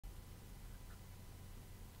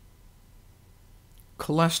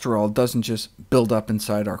cholesterol doesn't just build up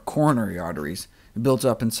inside our coronary arteries, it builds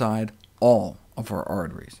up inside all of our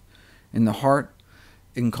arteries. In the heart,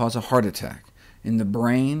 it can cause a heart attack. In the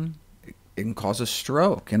brain, it can cause a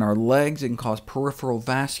stroke. In our legs, it can cause peripheral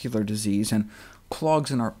vascular disease, and clogs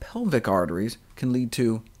in our pelvic arteries can lead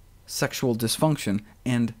to sexual dysfunction,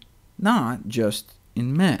 and not just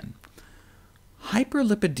in men.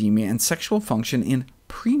 Hyperlipidemia and sexual function in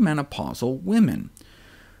premenopausal women.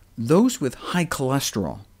 Those with high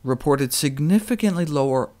cholesterol reported significantly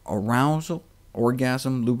lower arousal,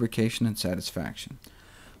 orgasm, lubrication, and satisfaction.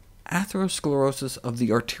 Atherosclerosis of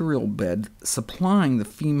the arterial bed supplying the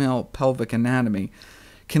female pelvic anatomy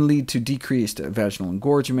can lead to decreased vaginal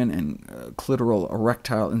engorgement and clitoral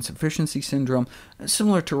erectile insufficiency syndrome,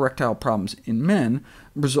 similar to erectile problems in men,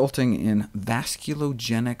 resulting in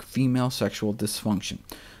vasculogenic female sexual dysfunction,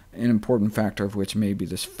 an important factor of which may be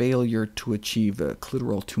this failure to achieve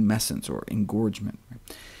clitoral tumescence, or engorgement.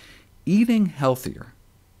 Eating healthier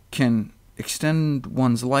can extend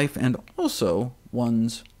one's life and also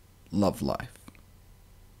one's love life.